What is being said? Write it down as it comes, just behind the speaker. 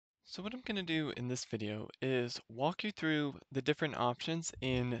So what I'm going to do in this video is walk you through the different options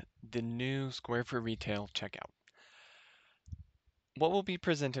in the new Square for Retail checkout. What we'll be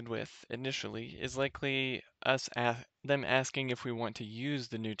presented with initially is likely them asking if we want to use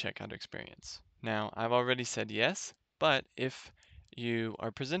the new checkout experience. Now, I've already said yes, but if you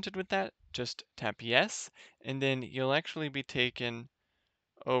are presented with that, just tap yes, and then you'll actually be taken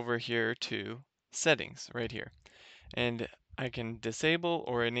over here to settings right here. And I can disable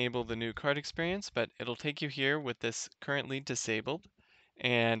or enable the new card experience, but it'll take you here with this currently disabled.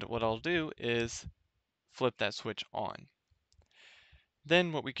 And what I'll do is flip that switch on.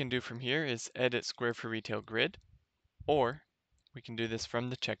 Then what we can do from here is edit Square for Retail grid, or we can do this from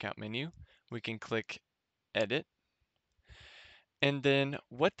the checkout menu. We can click edit. And then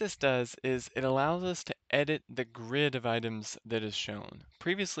what this does is it allows us to edit the grid of items that is shown.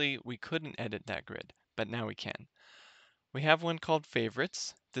 Previously, we couldn't edit that grid, but now we can. We have one called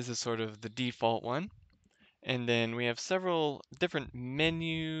favorites. This is sort of the default one. And then we have several different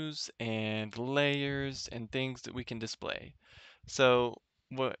menus and layers and things that we can display. So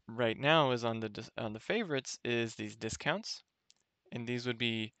what right now is on the favorites is these discounts, and these would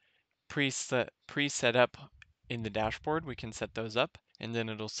be preset up in the dashboard. We can set those up, and then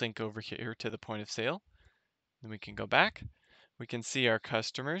it'll sync over here to the point of sale. Then we can go back. We can see our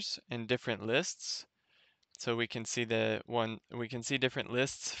customers and different lists. So we can see we can see different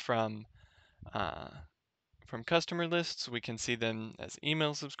lists from customer lists. We can see them as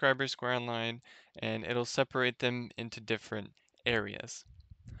email subscribers, Square Online, and it'll separate them into different areas.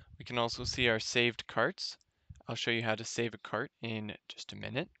 We can also see our saved carts. I'll show you how to save a cart in just a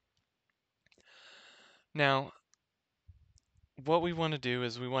minute. Now, what we want to do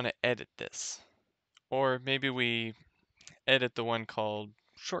is we want to edit this, or maybe we edit the one called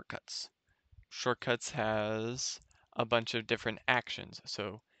shortcuts. Shortcuts has a bunch of different actions.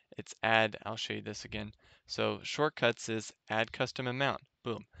 So it's add, I'll show you this again. So shortcuts is add custom amount.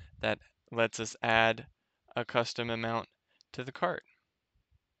 Boom. That lets us add a custom amount to the cart.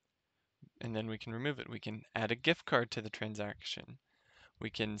 And then we can remove it. We can add a gift card to the transaction. We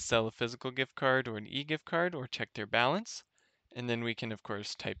can sell a physical gift card or an e-gift card or check their balance. And then we can, of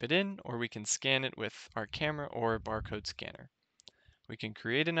course, type it in, or we can scan it with our camera or barcode scanner. We can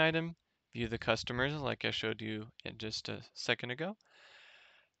create an item, view the customers like I showed you in just a second ago.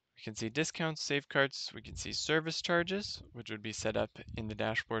 We can see discounts, safeguards, we can see service charges, which would be set up in the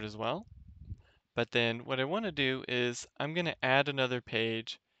dashboard as well. But then what I want to do is I'm going to add another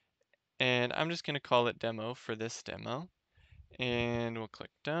page, and I'm just going to call it demo for this demo. And we'll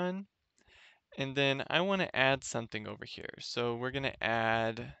click done. And then I want to add something over here. So we're going to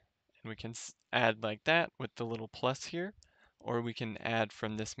add, and we can add like that with the little plus here, or we can add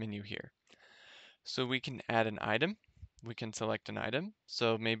from this menu here. So we can add an item. We can select an item.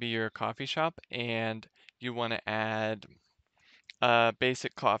 So maybe you're a coffee shop and you want to add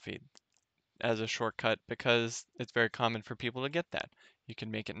basic coffee as a shortcut because it's very common for people to get that. You can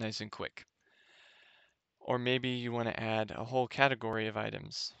make it nice and quick. Or maybe you want to add a whole category of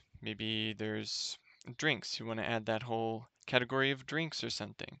items. Maybe there's drinks. You want to add that whole category of drinks or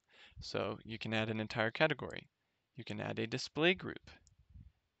something. So you can add an entire category. You can add a display group.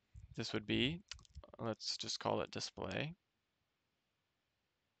 This would be, let's just call it display.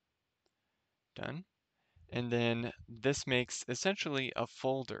 Done. And then this makes essentially a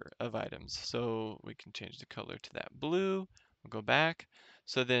folder of items. So we can change the color to that blue. We'll go back.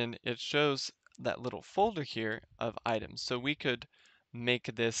 So then it shows that little folder here of items. So we could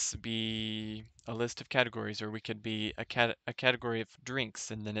make this be a list of categories, or we could be a category of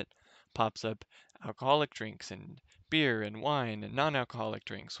drinks, and then it pops up alcoholic drinks and beer and wine and non-alcoholic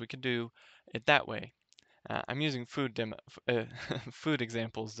drinks. We could do it that way. I'm using food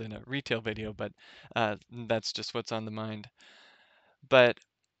examples in a retail video, but that's just what's on the mind. But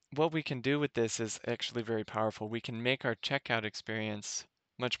what we can do with this is actually very powerful. We can make our checkout experience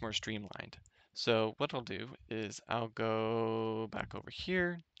much more streamlined. So what I'll do is I'll go back over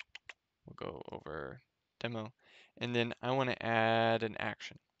here. We'll go over demo, and then I want to add an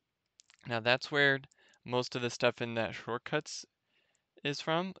action. Now that's where most of the stuff in that shortcuts is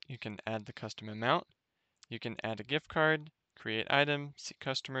from. You can add the custom amount. You can add a gift card, create item, see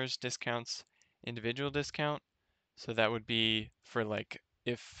customers, discounts, individual discount. So that would be for like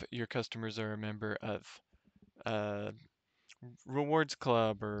if your customers are a member of a rewards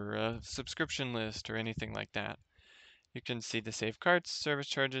club or a subscription list or anything like that. You can see the save carts, service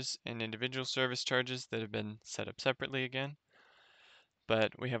charges, and individual service charges that have been set up separately again.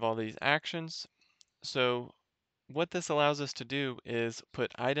 But we have all these actions. So what this allows us to do is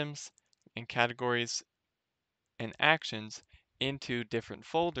put items and categories and actions into different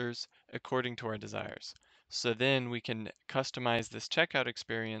folders according to our desires. So then we can customize this checkout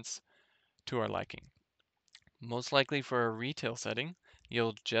experience to our liking. Most likely for a retail setting,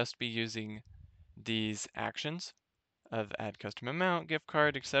 you'll just be using these actions of add custom amount, gift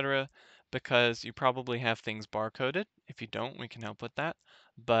card, etc. because you probably have things barcoded. If you don't, we can help with that.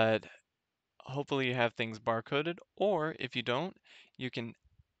 But hopefully you have things barcoded, or if you don't, you can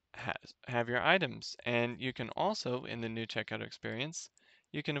have your items. And you can also, in the new checkout experience,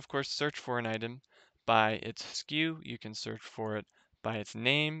 you can of course search for an item by its SKU. You can search for it by its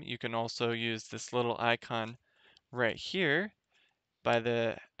name. You can also use this little icon right here by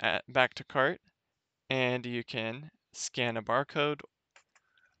the back to cart, and you can scan a barcode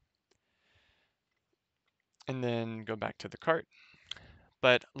and then go back to the cart.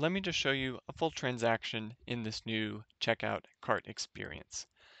 But let me just show you a full transaction in this new checkout cart experience.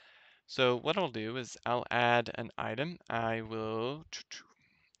 So what I'll do is I'll add an item. I will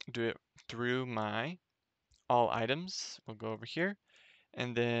do it through my all items. We'll go over here,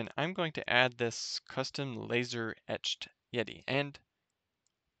 and then I'm going to add this custom laser etched Yeti. And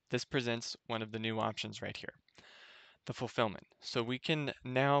this presents one of the new options right here, the fulfillment. So we can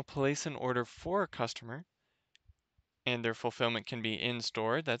now place an order for a customer, and their fulfillment can be in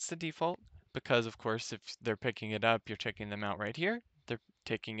store. That's the default, because of course, if they're picking it up, you're checking them out right here. They're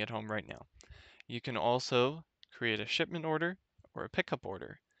taking it home right now. You can also create a shipment order or a pickup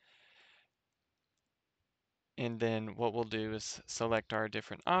order. And then what we'll do is select our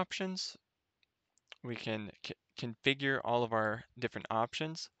different options. We can configure all of our different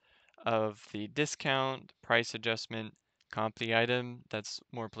options of the discount, price adjustment, comp the item. That's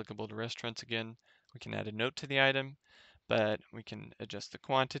more applicable to restaurants again. We can add a note to the item, but we can adjust the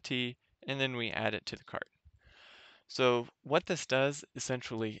quantity, and then we add it to the cart. So what this does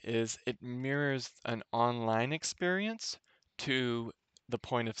essentially is it mirrors an online experience to the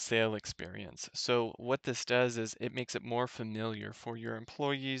point of sale experience. So what this does is it makes it more familiar for your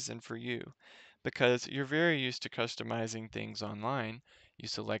employees and for you, because you're very used to customizing things online. You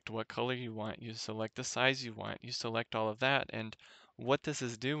select what color you want, you select the size you want, you select all of that. And what this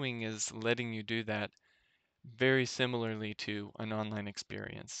is doing is letting you do that very similarly to an online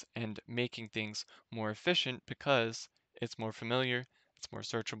experience and making things more efficient because it's more familiar, it's more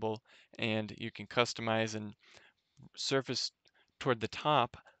searchable, and you can customize and surface toward the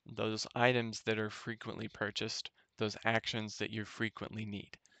top those items that are frequently purchased, those actions that you frequently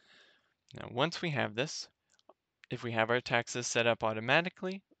need. Now, once we have this, if we have our taxes set up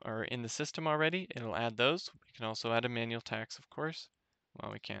automatically or in the system already, it'll add those. We can also add a manual tax, of course.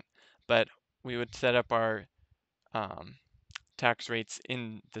 Well, we can't, but we would set up our um, tax rates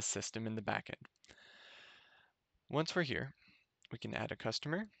in the system in the backend. Once we're here, we can add a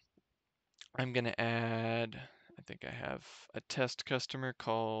customer. I'm going to add, I think I have a test customer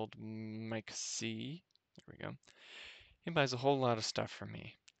called Mike C. There we go. He buys a whole lot of stuff from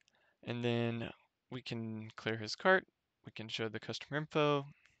me. And then we can clear his cart. We can show the customer info,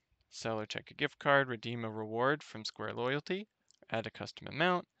 sell or check a gift card, redeem a reward from Square Loyalty, add a custom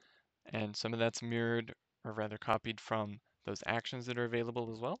amount, and some of that's mirrored or rather copied from those actions that are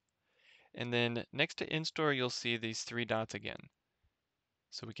available as well. And then next to in-store, you'll see these three dots again.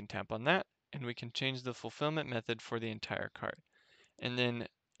 So we can tap on that and we can change the fulfillment method for the entire cart. And then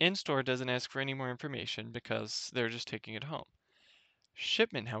in-store doesn't ask for any more information because they're just taking it home.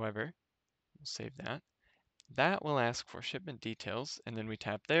 Shipment, however, we'll save that. That will ask for shipment details, and then we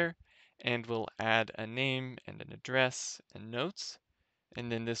tap there and we'll add a name and an address and notes.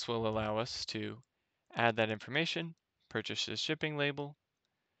 And then this will allow us to add that information, purchase the shipping label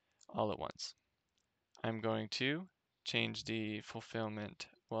all at once. I'm going to change the fulfillment.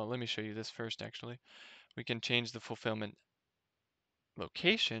 Well, let me show you this first actually. We can change the fulfillment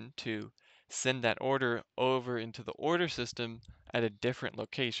location to send that order over into the order system at a different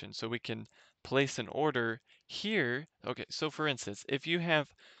location. So we can place an order here. Okay, so for instance, if you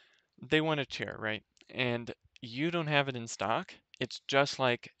have, they want a chair, right? And you don't have it in stock. It's just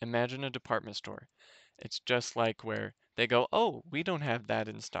like, imagine a department store. It's just like where they go, oh, we don't have that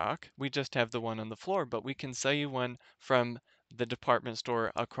in stock. We just have the one on the floor, but we can sell you one from the department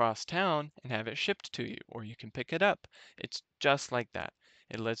store across town and have it shipped to you, or you can pick it up. It's just like that.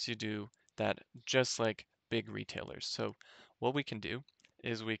 It lets you do that just like big retailers. So what we can do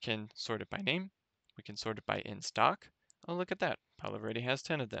is we can sort it by name. We can sort it by in stock. Oh, look at that. Pile already has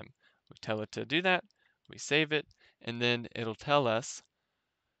 10 of them. We tell it to do that. We save it, and then it'll tell us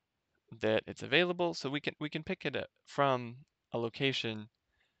that it's available, so we can pick it up from a location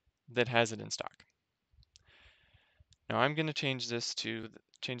that has it in stock. Now I'm going to change this to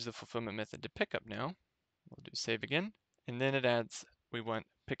change the fulfillment method to pickup now. We'll do save again, and then we want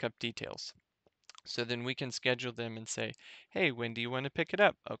pickup details. So then we can schedule them and say, hey, when do you want to pick it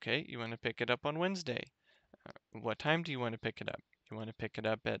up? Okay, you want to pick it up on Wednesday. What time do you want to pick it up? You want to pick it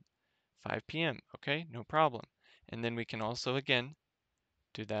up at 5 p.m. Okay, no problem. And then we can also, again,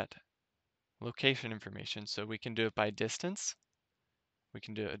 do that location information. So we can do it by distance. We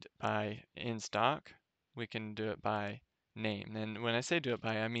can do it by in stock. We can do it by name. And when I say do it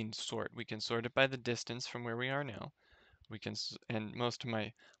by, I mean sort. We can sort it by the distance from where we are now. We can, and most of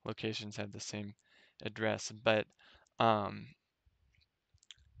my locations have the same address, but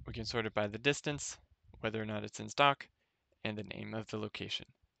we can sort it by the distance, whether or not it's in stock, and the name of the location.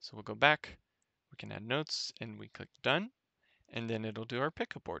 So we'll go back, we can add notes, and we click done, and then it'll do our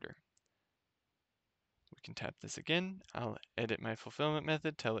pickup order. We can tap this again. I'll edit my fulfillment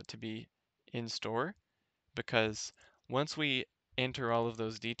method, tell it to be in store, because once we enter all of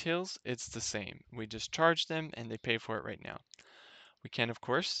those details, it's the same. We just charge them and they pay for it right now. We can, of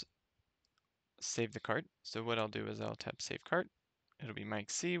course, save the cart. So what I'll do is I'll tap save cart. It'll be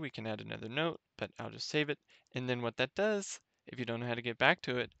Mike C. We can add another note, but I'll just save it. And then what that does, if you don't know how to get back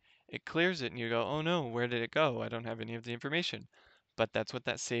to it, it clears it and you go, oh no, where did it go? I don't have any of the information. But that's what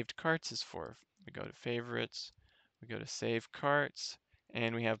that saved carts is for. We go to favorites, we go to save carts,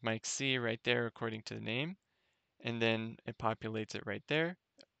 and we have Mike C right there according to the name. And then it populates it right there,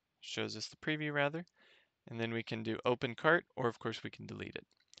 shows us the preview rather. And then we can do open cart, or of course we can delete it.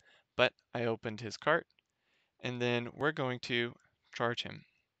 But I opened his cart, and then we're going to charge him.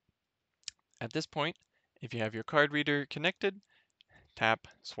 At this point, if you have your card reader connected, tap,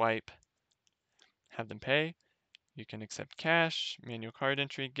 swipe, have them pay. You can accept cash, manual card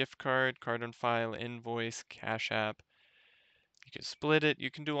entry, gift card, card on file, invoice, cash app. You can split it.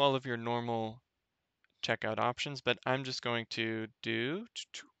 You can do all of your normal checkout options, but I'm just going to do,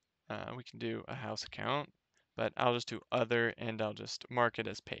 we can do a house account, but I'll just do other and I'll just mark it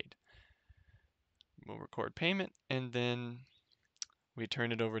as paid. We'll record payment and then we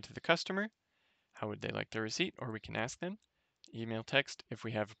turn it over to the customer. How would they like the receipt? Or we can ask them. Email, text, if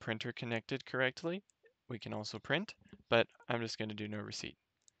we have a printer connected correctly, we can also print, but I'm just going to do no receipt.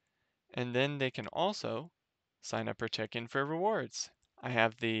 And then they can also sign up or check in for rewards. I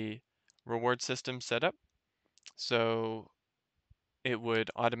have the reward system set up, so it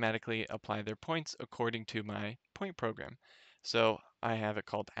would automatically apply their points according to my point program. So I have it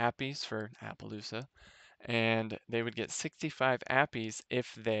called Appies for Appaloosa, and they would get 65 Appies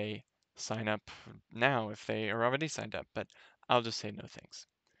if they sign up now, if they are already signed up, but I'll just say no thanks.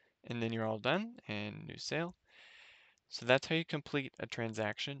 And then you're all done and new sale. So that's how you complete a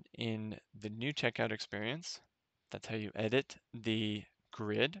transaction in the new checkout experience. That's how you edit the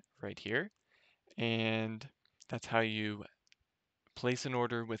grid right here. And that's how you place an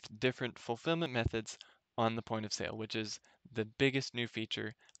order with different fulfillment methods on the point of sale, which is the biggest new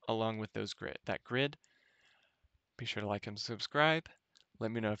feature along with that grid. Be sure to like and subscribe.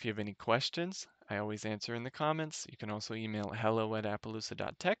 Let me know if you have any questions. I always answer in the comments. You can also email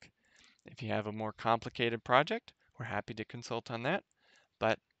hello@appaloosa.tech. If you have a more complicated project, we're happy to consult on that.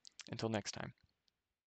 But until next time.